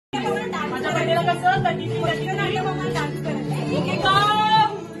माझ्या बर्थडेला कसं कंटिन्यू नाही डान्स करायचं. ओके का?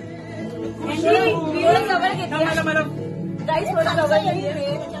 थोडं जवळ घेते मला गाईस, थोडं जवळ घेते.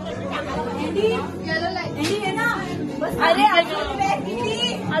 आहे ना. अरे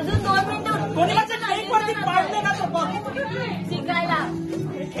अजून 2 मिनिटं कोणाच्या केक वरती पाडले ना तो बघ शिकायला.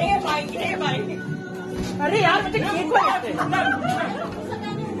 हे बाई अरे यार म्हणजे केक वरती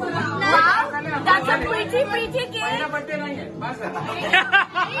त्याचं पुढची केक बर्थडे नाहीये बस.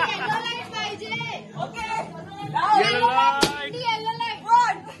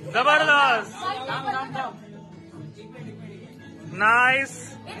 जबरदस्त, नाइस.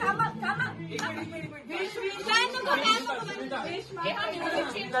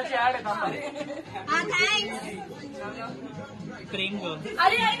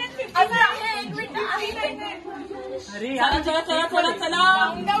 चला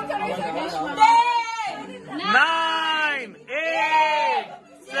 9, 8,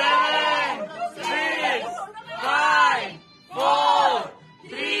 7, 6, 5, 4,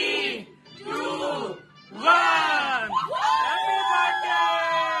 3, 2, 1. Happy birthday!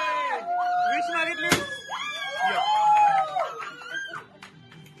 Wish मागितली?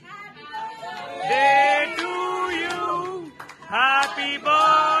 Day to you. Happy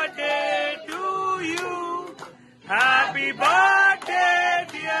birthday to you. Happy birthday,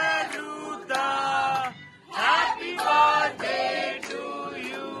 dear Hruta. Happy birthday to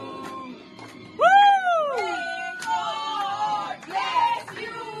you. Woo! God bless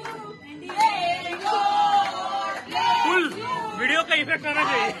you. God bless you. Full video का effect आना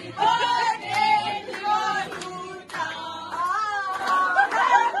चाहिए.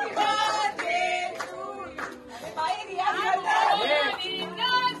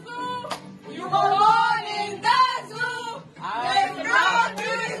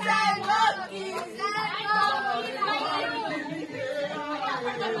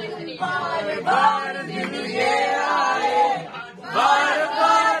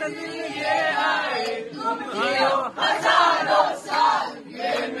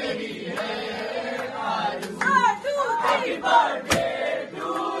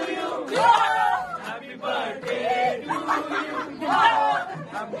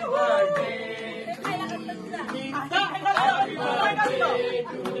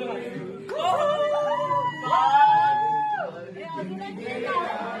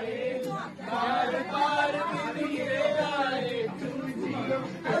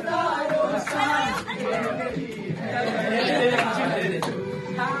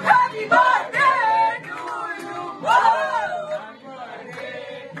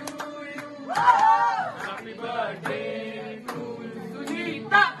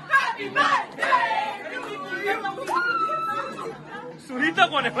 सुनीता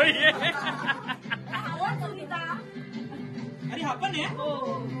कौन है भाई ये? अरे हा पण आहे.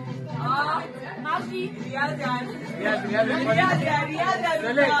 मावशी रियाज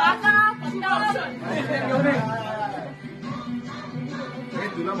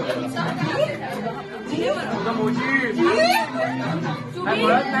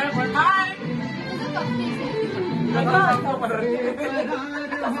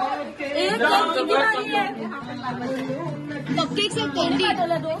कपकेक से कैंडी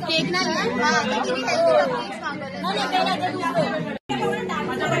केक ना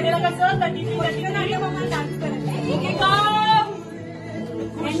माझ्या बर्थडेला कसं कंटिन्यू नाही डान्स करायचं. ओके का?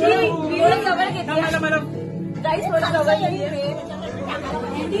 थोडं जवळ घेते मला गाईस, थोडं जवळ घेते.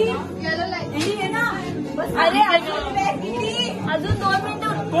 आहे ना. अरे अजून 2 मिनिटं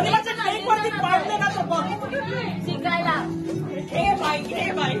कोणाच्या केक वरती पाडले ना तो बघ शिकायला. हे बाई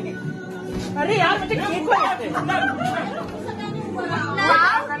अरे यार म्हणजे केक वरती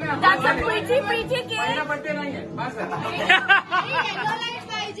त्याचं पुढची केक बर्थडे नाहीये बस.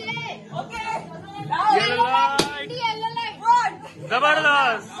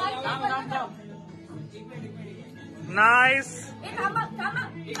 जबरदस्त, नाइस.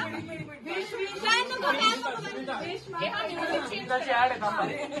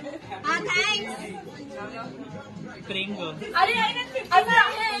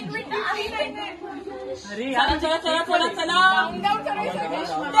 चला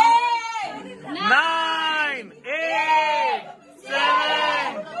 9, 8,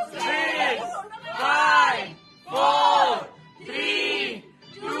 7, 6, 5, 4, 3,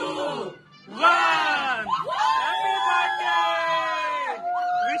 2, 1. Happy birthday!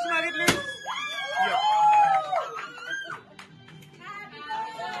 Wish मागितली?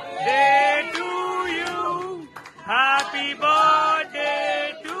 Day to you. Happy birthday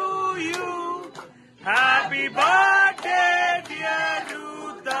to you. Happy birthday, dear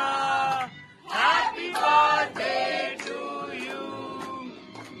Hruta. Happy birthday to you.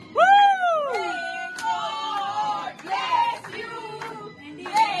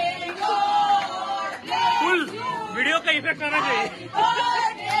 करना चाहिए.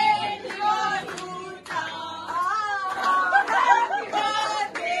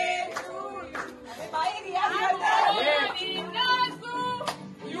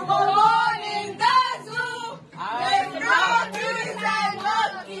 You were born in the zoo. Let's go to the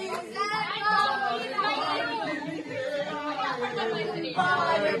monkeys.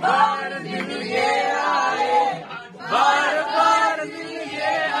 बार बार दिन ये आए, बार बार दिन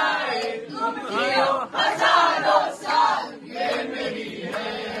ये आए, तुम जियो हजारों साल, ये मेरी है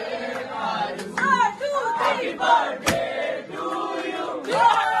आरज़ू. Happy birthday to you.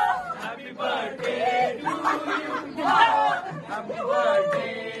 Happy birthday to you. Happy birthday.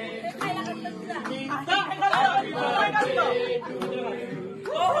 Happy birthday to you.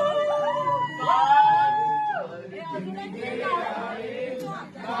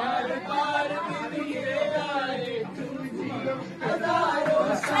 बार बार दिन ये आए, तुम जियो हजारों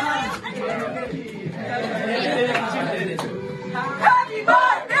साल, ये मेरी है. Happy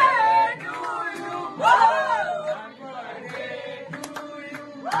birthday to you.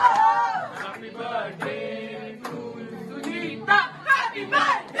 Happy birthday to you. Sunita, happy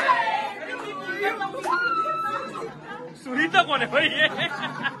birthday to you. Sunita कौन है भाई ये?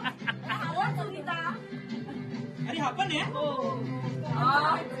 अरे हा पण आहे.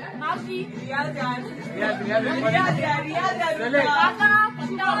 मावशी रियाज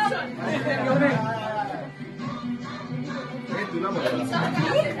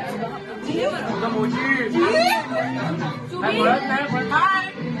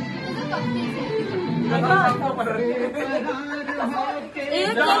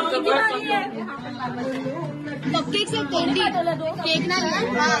कपकेक्स आहेत 20 केक नाही.